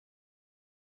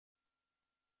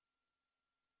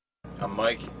I'm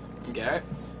Mike. I'm Garrett.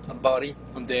 I'm Buddy.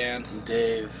 I'm Dan. I'm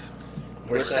Dave.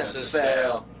 We're Senses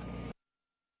Fail.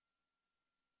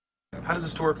 How does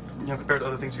this tour, compare to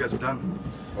other things you guys have done?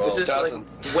 Well, This is like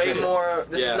way more.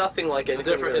 This is nothing like it's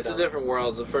anything. different. It's a different world.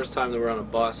 It's the first time that we're on a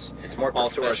bus. it's more all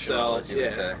to professional, ourselves. as you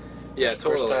would say. Yeah,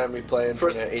 totally. First time we play in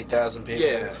front of 8,000 people.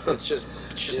 Yeah, it's just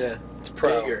Yeah, it's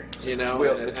pro. bigger, It's and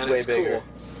way it's bigger.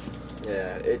 cool.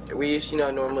 yeah. We used,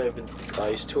 normally I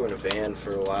used to tour in a van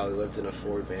for a while. We lived in a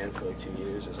Ford van for like 2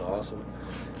 years. It was awesome.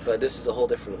 But this is a whole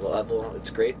different level. It's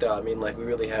great though. I mean, like we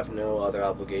really have no other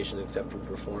obligations except for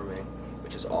performing,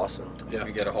 which is awesome. Yeah.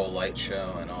 We get a whole light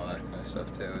show and all that kind of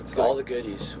stuff too. It's All the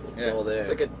goodies. It's all there. It's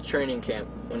like a training camp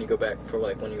when you go back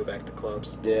to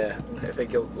clubs. Yeah. I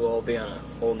think we'll all be on a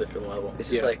whole different level.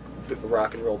 This is like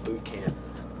rock and roll boot camp.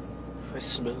 I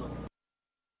smell.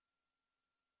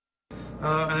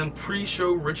 And then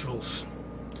pre-show rituals.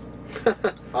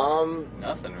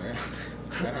 nothing really.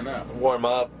 I don't know. Warm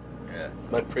up. Yeah.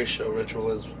 My pre-show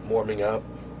ritual is warming up,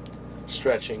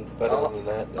 stretching, but other than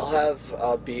that, I'll have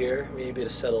a beer, maybe to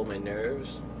settle my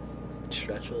nerves,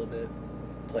 stretch a little bit,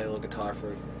 play a little guitar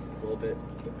for a little bit,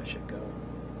 get my shit going.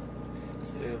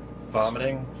 Yeah.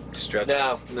 Vomiting. Stretch.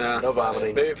 no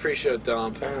vomiting. Maybe pre-show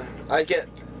dump. I get,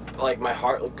 like, my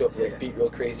heart will go beat real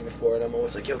crazy before it. I'm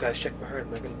always like, yo, guys, check my heart.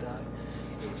 Am I going to die?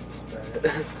 That's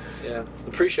bad. Yeah,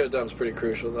 the pre-show dump's pretty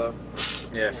crucial though.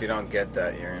 Yeah, if you don't get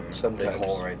that, you're in a big Sometimes.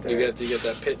 hole right there. You get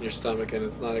that pit in your stomach, and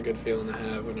it's not a good feeling to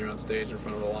have when you're on stage in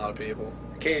front of a lot of people.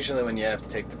 Occasionally when you have to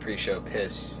take the pre-show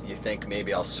piss, you think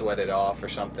maybe I'll sweat it off or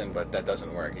something, but that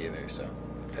doesn't work either, so.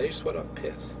 How do you sweat off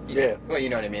piss? Yeah. Well, you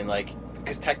know what I mean, like,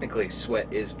 because technically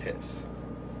sweat is piss.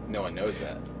 No one knows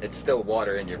that. It's still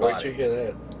water in your Where'd body. you hear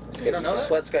that? You don't know that?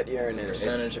 Sweat's got urine in it.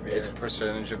 Percentage of It's a urine.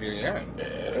 percentage of your urine.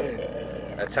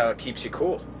 Hey. That's how it keeps you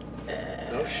cool.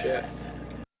 No shit.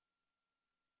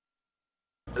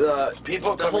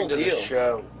 People the whole coming to the deal.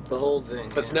 show. The whole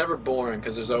thing. It's never boring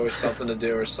because there's always something to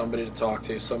do or somebody to talk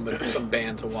to, some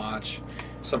band to watch,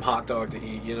 some hot dog to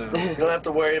eat. You don't have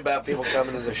to worry about people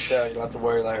coming to the show. You don't have to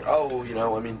worry like, are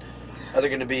there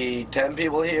going to be 10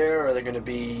 people here? Or are there going to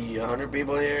be 100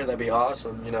 people here? That'd be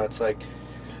awesome. It's like,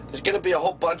 there's going to be a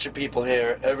whole bunch of people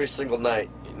here every single night,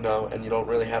 and you don't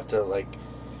really have to,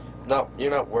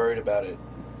 you're not worried about it.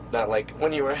 Not like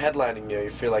when you were headlining, you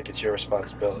feel like it's your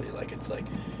responsibility. Like, it's like,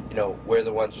 we're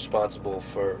the ones responsible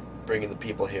for bringing the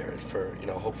people here. For,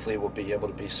 hopefully we'll be able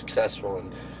to be successful,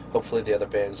 and hopefully the other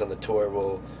bands on the tour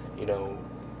will,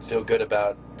 feel good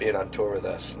about being on tour with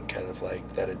us, and kind of like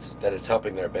that it's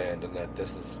helping their band, and that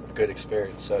this is a good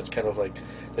experience. So it's kind of like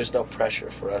there's no pressure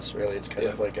for us really. It's kind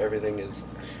of like everything is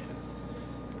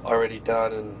already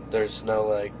done, and there's no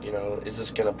like, is this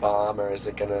gonna bomb or is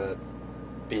it gonna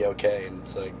be okay? And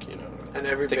it's like, And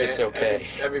every I think band, it's okay.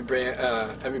 Every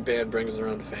band brings their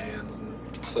own fans, and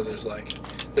so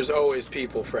there's always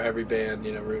people for every band,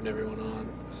 rooting everyone on.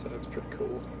 So it's pretty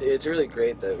cool. It's really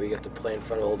great that we get to play in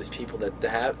front of all these people that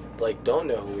don't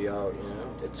know who we are.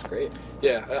 It's great.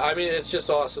 Yeah, I mean, it's just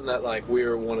awesome that we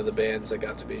were one of the bands that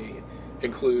got to be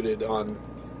included on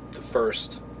the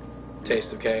first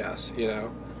Taste of Chaos,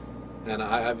 and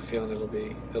I have a feeling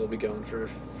it'll be going for a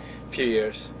few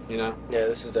years, Yeah,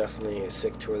 this is definitely a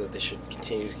sick tour that they should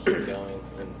continue to keep going,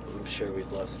 and I'm sure we'd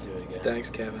love to do it again. Thanks,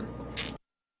 Kevin.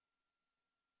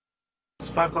 It's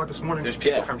 5 o'clock this morning. There's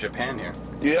people from Japan here.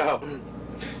 Yeah.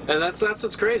 And that's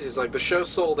what's crazy. It's like the show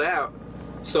sold out.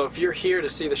 So if you're here to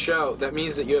see the show, that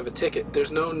means that you have a ticket.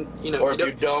 There's no, Or if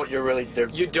you don't, you're really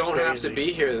you don't have to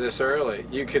be here this early.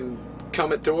 You can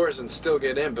come at doors and still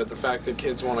get in. But the fact that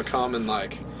kids want to come and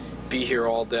be here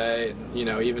all day, and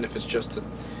even if it's just to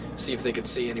see if they could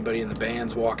see anybody in the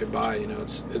bands walking by,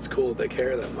 it's cool that they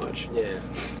care that much. Yeah.